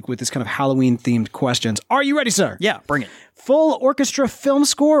last week with this kind of Halloween themed questions. Are you ready, sir? Yeah, bring it. Full orchestra film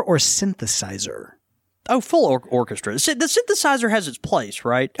score or synthesizer? Oh, full orchestra. The synthesizer has its place,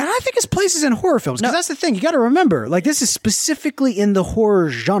 right? And I think its place is in horror films, because that's the thing. You got to remember, this is specifically in the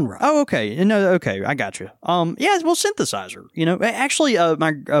horror genre. Oh, okay. No, okay. I got you. Synthesizer. Actually,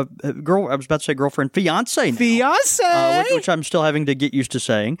 my girl, I was about to say girlfriend, fiance now. Fiance! Which I'm still having to get used to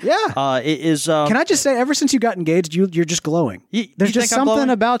saying. Yeah. Can I just say, ever since you got engaged, you're just glowing. There's just something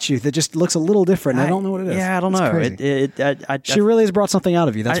about you that just looks a little different. I don't know what it is. Yeah, I don't know. She really has brought something out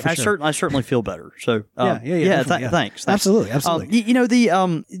of you. That's for sure. I certainly feel better. So. Thanks. Absolutely.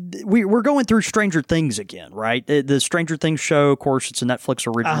 We're going through Stranger Things again, right? The Stranger Things show, of course, it's a Netflix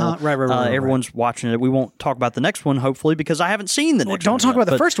original. Right. Everyone's watching it. We won't talk about the next one, hopefully, because I haven't seen the next one. Don't talk about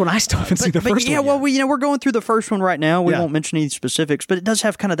the first one. I still haven't seen the first one. Yeah, well, we're going through the first one right now. We won't mention any specifics, but it does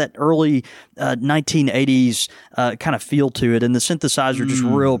have kind of that early 1980s kind of feel to it, and the synthesizer just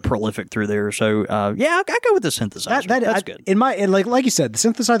real prolific through there. So, I go with the synthesizer. That's good. Like you said, the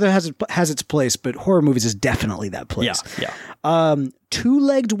synthesizer has its place, but horror movies is definitely that place. Yeah.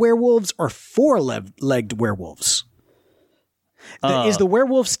 Two-legged werewolves or four-legged werewolves? Is the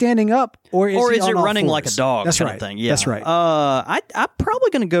werewolf standing up, or is it running like a dog? That's kind right. Of thing? Yeah. That's right. I'm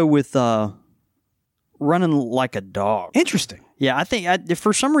probably going to go with running like a dog. Interesting. Yeah, I think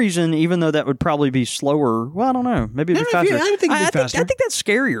for some reason, even though that would probably be slower, well, I don't know. Maybe it'd be faster. I think it'd be faster. I think that's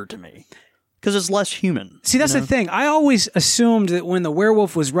scarier to me. Because it's less human. See, that's the thing. I always assumed that when the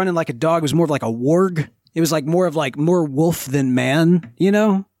werewolf was running like a dog, it was more of like a warg. It was more wolf than man,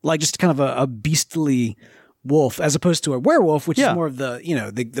 like just kind of a beastly wolf, as opposed to a werewolf, which is more of the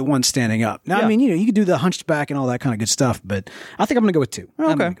the one standing up. Now, I mean, you could do the hunched back and all that kind of good stuff, but I think I'm going to go with two.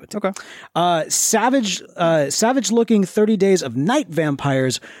 Okay. Savage looking 30 Days of Night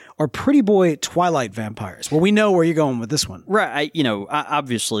vampires or pretty boy Twilight vampires. Well, we know where you're going with this one, right?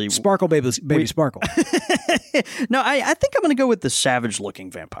 Obviously, Sparkle baby Sparkle. No, I think I'm going to go with the savage looking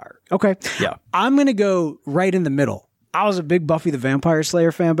vampire. Okay, yeah, I'm going to go right in the middle. I was a big Buffy the Vampire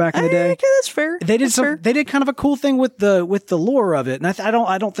Slayer fan back in the day. Okay, that's fair. They did kind of a cool thing with the lore of it, and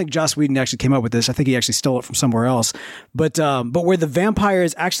I don't think Joss Whedon actually came up with this. I think he actually stole it from somewhere else. But where the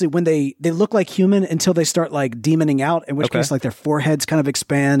vampires actually, when they look like human until they start like demoning out, in which case like their foreheads kind of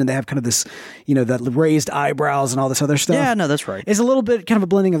expand and they have kind of this that raised eyebrows and all this other stuff. Yeah, no, that's right. It's a little bit kind of a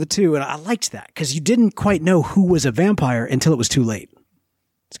blending of the two, and I liked that because you didn't quite know who was a vampire until it was too late.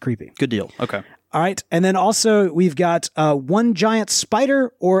 It's creepy. Good deal. Okay. All right. And then also we've got one giant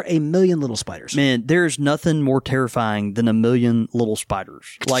spider or a million little spiders. Man, there's nothing more terrifying than a million little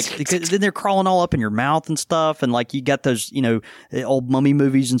spiders. Like, because then they're crawling all up in your mouth and stuff. And like, you got those, old mummy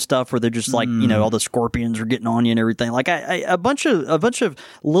movies and stuff where they're just like, all the scorpions are getting on you and everything. Like a bunch of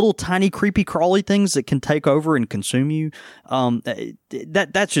little tiny creepy crawly things that can take over and consume you.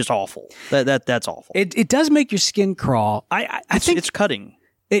 That's just awful. That's awful. It does make your skin crawl. I think it's cutting.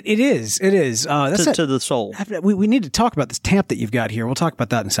 It is. That's to the soul. We need to talk about this tamp that you've got here. We'll talk about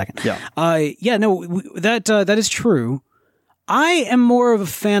that in a second. Yeah. That is true. I am more of a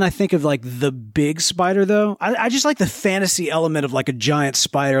fan, I think, of like the big spider, though. I just like the fantasy element of like a giant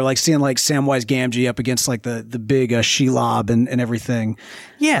spider, like seeing like Samwise Gamgee up against like the big Shelob and everything.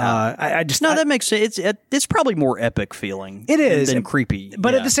 Yeah, that makes sense. It's probably more epic feeling. It is than creepy,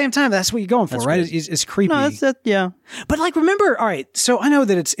 but at the same time, that's what you're going for, right? It's creepy. No, yeah. But like, remember, all right. So I know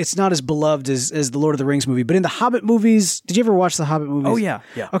that it's not as beloved as the Lord of the Rings movie, but in the Hobbit movies, did you ever watch the Hobbit movies? Oh yeah.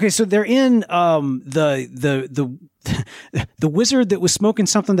 Okay, so they're in the wizard that was smoking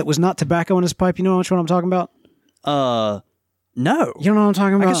something that was not tobacco in his pipe. You know which one I'm talking about? No. You don't know what I'm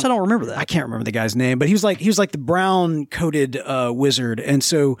talking about? I guess I don't remember that. I can't remember the guy's name, but he was like the brown coated wizard, and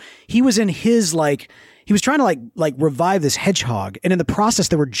so he was in his he was trying to like revive this hedgehog, and in the process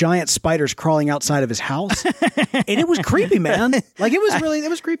there were giant spiders crawling outside of his house, and it was creepy, man. Like it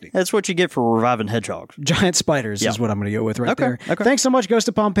was creepy. That's what you get for reviving hedgehogs. Giant spiders is what I'm going to go with there. Okay. Thanks so much, Ghost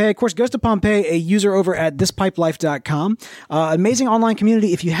of Pompeii. Of course, Ghost of Pompeii, a user over at thispipelife.com. Amazing online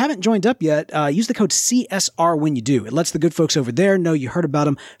community. If you haven't joined up yet, use the code CSR when you do. It lets the good folks over there know you heard about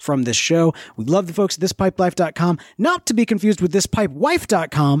them from this show. We love the folks at thispipelife.com, not to be confused with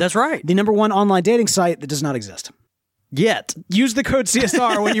thispipewife.com. That's right. The number one online dating site that does not exist. Yet. Use the code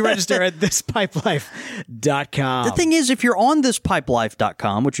CSR when you register at thispipelife.com. The thing is, if you're on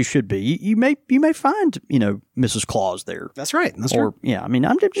thispipelife.com, which you should be, you may find, Mrs. Claus there. That's right. That's true. Yeah, I mean,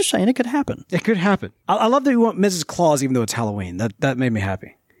 I'm just saying it could happen. It could happen. I love that you want Mrs. Claus even though it's Halloween. That made me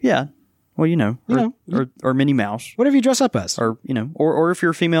happy. Yeah. Well, or Minnie Mouse. Whatever you dress up as. Or, or if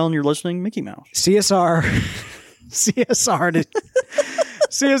you're a female and you're listening, Mickey Mouse. CSR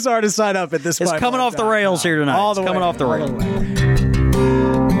to sign up at this. It's coming off the rails here tonight. All the coming way, off the rails.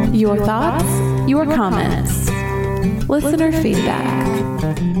 Your thoughts, your comments, listener feedback.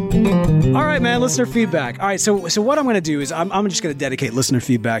 All right, man. Listener feedback. All right. So what I'm going to do is I'm just going to dedicate listener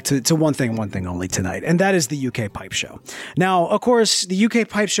feedback to one thing only tonight, and that is the UK Pipe Show. Now, of course, the UK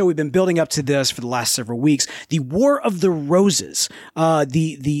Pipe Show. We've been building up to this for the last several weeks. The War of the Roses.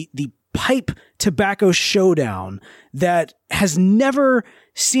 The pipe tobacco showdown that has never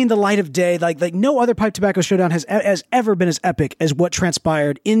seen the light of day. Like no other pipe tobacco showdown has ever been as epic as what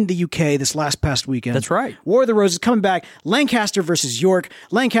transpired in the UK this last past weekend. That's right. War of the Roses coming back. Lancaster versus York.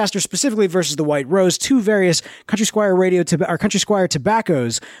 Lancaster specifically versus the White Rose. Two various Country Squire Country Squire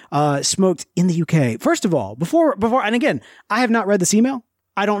tobaccos smoked in the UK. First of all, before, and again, I have not read this email.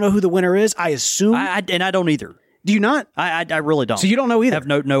 I don't know who the winner is. I assume, and I don't either. Do you not? I really don't. So you don't know either? I have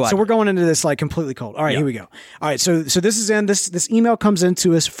no idea. So we're going into this like completely cold. All right, Here we go. All right, so this is this email comes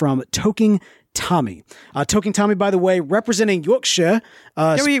into us from Toking Tommy. Toking Tommy, by the way, representing Yorkshire.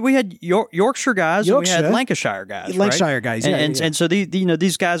 We had Yorkshire guys, and we had Lancashire guys. Lancashire guys, yeah. And so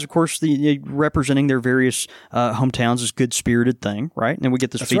these guys, of course, representing their various hometowns is good spirited thing, right? And then we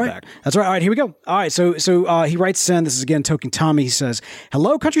get this feedback. Right. That's right. All right, here we go. All right, so he writes in. This is again Toking Tommy. He says,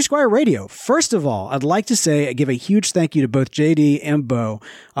 "Hello, Country Squire Radio. First of all, I'd like to say I give a huge thank you to both JD and Bo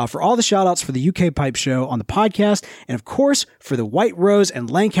for all the shout outs for the UK Pipe Show on the podcast, and of course for the White Rose and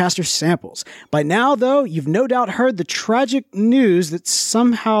Lancaster samples. By now, though, you've no doubt heard the tragic news that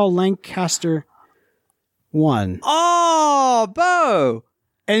somehow Lancaster won." Oh, Bo.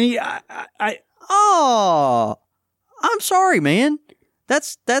 And I'm sorry, man.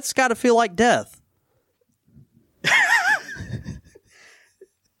 That's got to feel like death.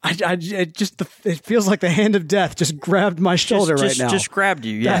 It feels like the hand of death just grabbed my shoulder right now. Just grabbed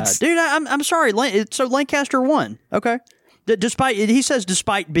you, yeah. Dude, I'm sorry. So Lancaster won. Okay. Despite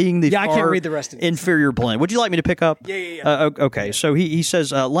being the I can't read the rest of it. Inferior blend. Would you like me to pick up? Yeah. Okay, so he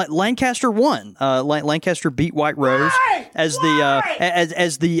says Lancaster won. Lancaster beat White Rose as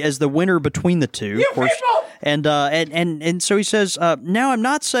the winner between the two. You of course, people! And so he says, now I'm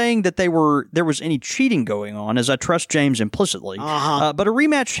not saying that there was any cheating going on, as I trust James implicitly, but a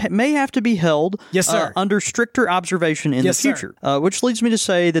rematch may have to be held Yes, sir. Under stricter observation in the future, which leads me to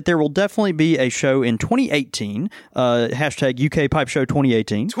say that there will definitely be a show in 2018, hashtag UK Pipe Show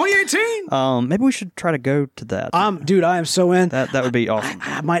 2018. 2018. Maybe we should try to go to that. Dude, I am so in. That would be awesome.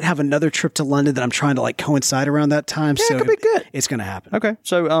 I might have another trip to London that I'm trying to like coincide around that time. Yeah, so it could be good. It's going to happen. Okay,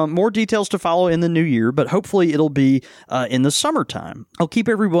 so more details to follow in the new year, but hopefully it'll be in the summertime. I'll keep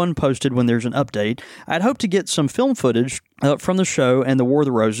everyone posted when there's an update. I'd hoped to get some film footage from the show and the War of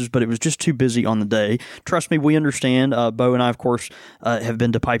the Roses, but it was just too busy on the day. Trust me, we understand. Bo and I, of course, have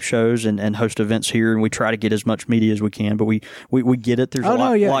been to pipe shows and host events here, and we try to get as much media as we can, but we get it. There's a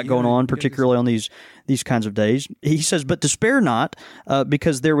lot going on, particularly on these kinds of days. He says, but despair not,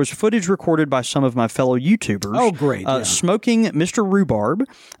 because there was footage recorded by some of my fellow YouTubers. Oh, great. Smoking Mr. Rhubarb,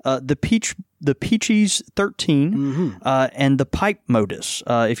 the Peaches 13, and the Pipe Modus.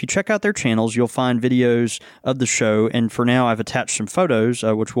 If you check out their channels, you'll find videos of the show. And for now, I've attached some photos,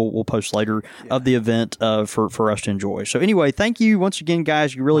 which we'll post later, of the event for us to enjoy. So anyway, thank you once again,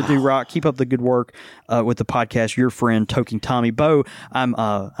 guys. You really do rock. Keep up the good work with the podcast. Your friend, Toking Tommy. Bo,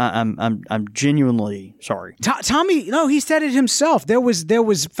 I'm genuinely sorry. Tommy, no, he said it himself. There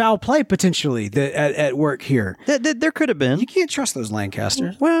was foul play potentially at work here. There could have been. You can't trust those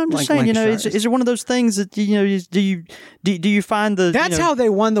Lancasters. Well, I'm just saying, is it one of those things that do you find the? That's how they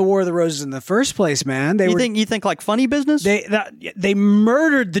won the War of the Roses in the first place, man. You think like funny business? They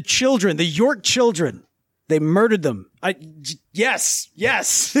murdered the children, the York children. They murdered them. Yes,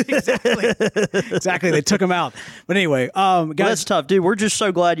 exactly. They took them out. But anyway, guys, that's tough, dude. We're just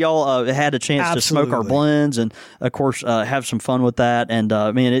so glad y'all had a chance to smoke our blends and, of course, have some fun with that. And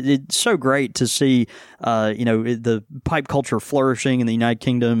man, it's so great to see, the pipe culture flourishing in the United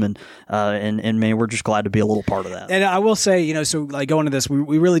Kingdom, and man, we're just glad to be a little part of that. And I will say, so like going into this,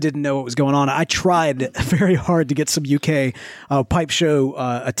 we really didn't know what was going on. I tried very hard to get some UK pipe show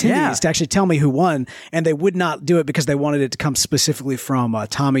attendees to actually tell me who won, and they would not do it because they wanted it to come specifically from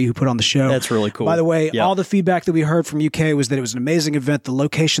Tommy, who put on the show. That's really cool. By the way, all the feedback that we heard from UK was that it was an amazing event. The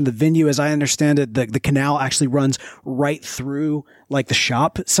location, the venue, as I understand it, the canal actually runs right through like the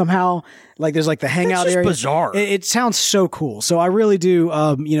shop somehow. Like there's like the hangout area. That's bizarre. It sounds so cool. So I really do.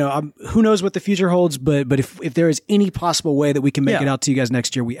 Who knows what the future holds? But if there is any possible way that we can make it out to you guys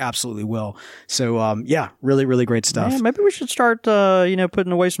next year, we absolutely will. So really, really great stuff. Yeah, maybe we should start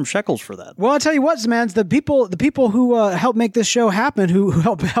putting away some shekels for that. Well, I'll tell you what, man. The people who help make this show happen, who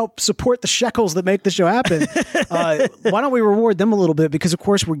help support the shekels that make the show happen. Why don't we reward them a little bit? Because of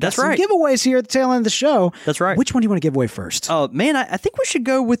course we're got some giveaways here at the tail end of the show. That's right. Which one do you want to give away first? Oh man, I think we should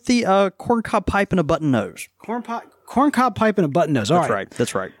go with the corncob pipe and a button nose. Corncob pipe and a button nose. That's right.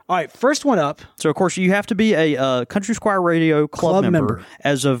 That's right. All right. First one up. So, of course, you have to be a Country Squire Radio Club member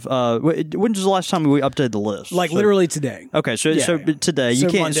as of when was the last time we updated the list? Literally today. Okay. So today you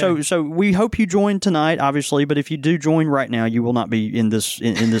can't. Monday. So we hope you join tonight, obviously. But if you do join right now, you will not be in this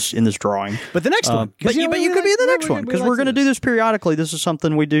drawing. But the next one. But you could be in the next one because we're going to do this periodically. This is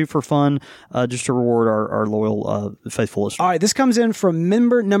something we do for fun, just to reward our loyal, faithful listeners. All right. This comes in from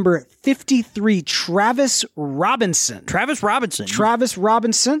member number 53, Travis Robinson. Travis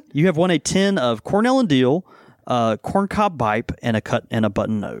Robinson. You have won a tin of Cornell and Deal, corncob pipe, and a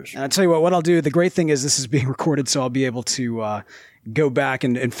button nose. And I'll tell you what I'll do. The great thing is this is being recorded, so I'll be able to go back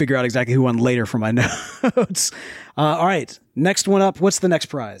and figure out exactly who won later for my notes. All right. Next one up. What's the next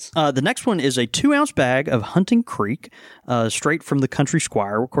prize? The next one is a 2-ounce bag of Hunting Creek, straight from the Country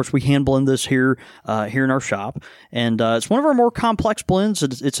Squire. Of course, we hand blend this here in our shop, and it's one of our more complex blends.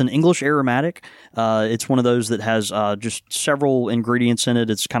 It's an English aromatic. It's one of those that has just several ingredients in it.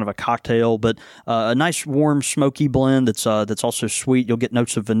 It's kind of a cocktail, but a nice warm smoky blend. That's also sweet. You'll get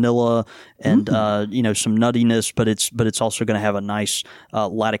notes of vanilla and some nuttiness, but it's also going to have a nice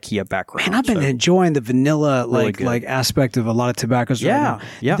Latakia background. Man, I've been enjoying the vanilla like aspect of a lot of tobaccos. Yeah.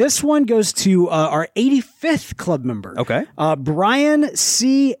 This one goes to our 85th club member. Okay. Brian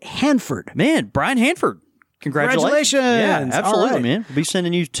C. Hanford. Man, Brian Hanford. Congratulations. Yeah, absolutely, right. man. We'll be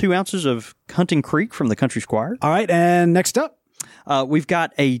sending you 2 ounces of Hunting Creek from the Country Squire. All right, and next up. We've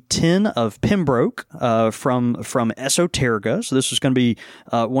got a tin of Pembroke from Esoterica. So this is going to be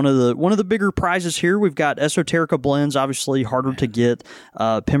one of the bigger prizes here. We've got Esoterica blends, obviously harder to get.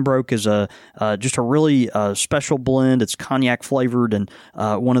 Pembroke is just a really special blend. It's cognac flavored and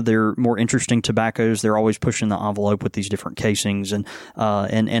one of their more interesting tobaccos. They're always pushing the envelope with these different casings, and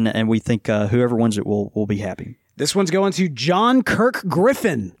we think whoever wins it will be happy. This one's going to John Kirk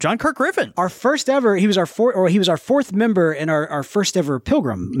Griffin. John Kirk Griffin. Our first ever, he was our fourth member and our first ever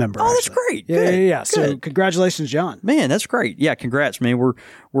Pilgrim member. Oh, that's actually. great. Yeah, Good. yeah. Good. So congratulations, John. Man, that's great. Yeah, congrats, man.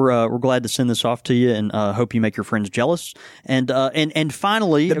 We're glad to send this off to you, and hope you make your friends jealous. And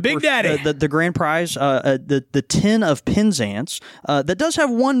finally, The of Big course, Daddy. the grand prize, the tin of Penzance, that does have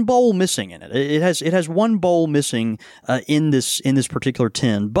one bowl missing in it. It has one bowl missing in this particular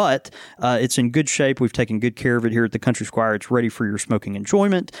tin, but it's in good shape. We've taken good care of it here at the Country Squire. It's ready for your smoking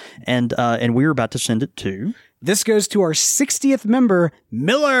enjoyment, and we're about to send it to. This goes to our 60th member,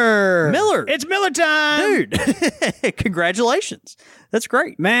 Miller. Miller. It's Miller time. Dude, congratulations. That's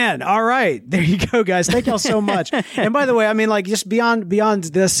great. Man, all right. There you go, guys. Thank y'all so much. And by the way, I mean, like, just beyond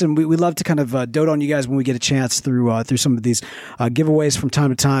this, and we love to kind of dote on you guys when we get a chance through some of these giveaways from time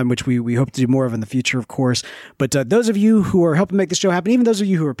to time, which we hope to do more of in the future, of course. But those of you who are helping make the show happen, even those of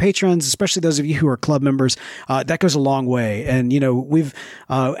you who are patrons, especially those of you who are club members, that goes a long way. And, we've,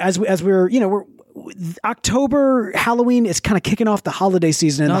 as we're October, Halloween is kind of kicking off the holiday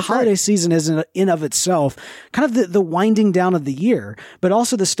season, and the holiday season is in of itself kind of the winding down of the year, but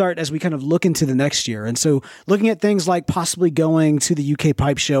also the start as we kind of look into the next year. And so looking at things like possibly going to the UK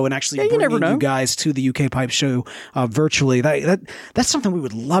Pipe Show and actually bringing you guys to the UK Pipe Show virtually, that's something we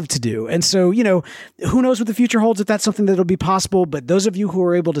would love to do. And so, who knows what the future holds if that's something that'll be possible, but those of you who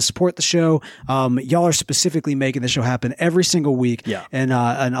are able to support the show, y'all are specifically making the show happen every single week, and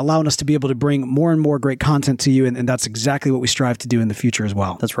allowing us to be able to bring more and more great content to you, and that's exactly what we strive to do in the future as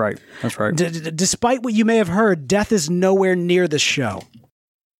well. That's right. That's right. Despite what you may have heard, death is nowhere near this show.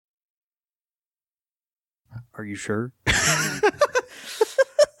 Are you sure?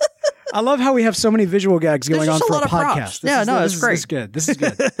 I love how we have so many visual gags going on for a podcast. It's great. This is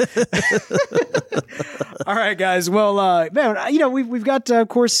good. All right, guys. Well, man, we've got, of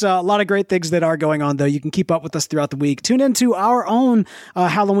course, a lot of great things that are going on, though. You can keep up with us throughout the week. Tune into our own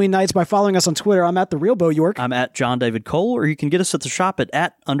Halloween nights by following us on Twitter. I'm at The Real Bo York. I'm at John David Cole, or you can get us at the shop at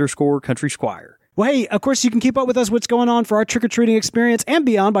 @_Country Squire. Well, hey, of course, you can keep up with us, what's going on for our trick-or-treating experience and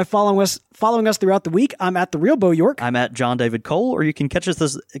beyond by following us throughout the week. I'm at The Real Bo York. I'm at John David Cole, or you can catch us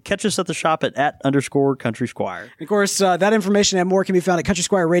at the shop at @_Country Squire. Of course, that information and more can be found at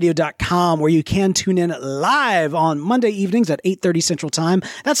countrysquireradio.com, where you can tune in live on Monday evenings at 8:30 Central Time.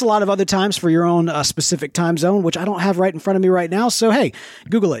 That's a lot of other times for your own specific time zone, which I don't have right in front of me right now. So, hey,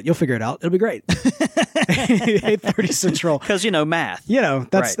 Google it. You'll figure it out. It'll be great. 8:30 Central. Because, math.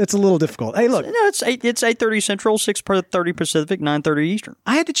 That's a little difficult. Hey, look. It's 8:30 Central, 6:30 Pacific, 9:30 Eastern.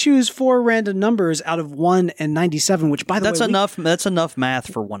 I had to choose 4 random numbers out of 1 and 97, which, by the way, that's enough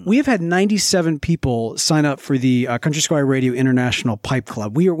math for one. We have had 97 people sign up for the Country Squire Radio International Pipe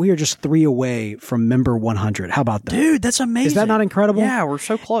Club. We are just 3 away from member 100. How about that, dude? That's amazing. Is that not incredible? Yeah, we're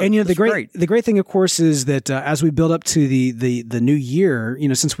so close. And the great thing, of course, is that as we build up to the new year,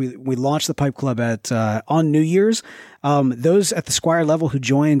 since we launched the Pipe Club on New Year's. Those at the Squire level who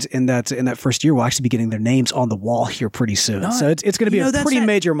joined in that first year will actually be getting their names on the wall here pretty soon. So it's going to be a pretty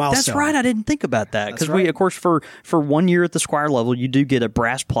major milestone. That's right. I didn't think about that because we, of course, for 1 year at the Squire level, you do get a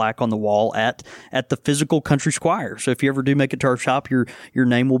brass plaque on the wall at the physical Country Squire. So if you ever do make it to our shop, your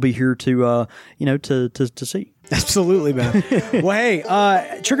name will be here to see. Absolutely, man. Well,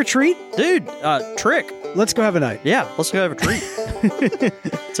 hey, trick or treat, dude. Trick. Let's go have a night. Yeah, let's go have a treat.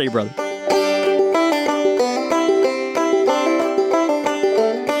 See you, brother.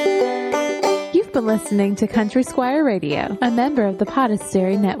 You've been listening to Country Squire Radio, a member of the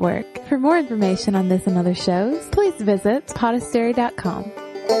Podastery Network. For more information on this and other shows, please visit podastery.com.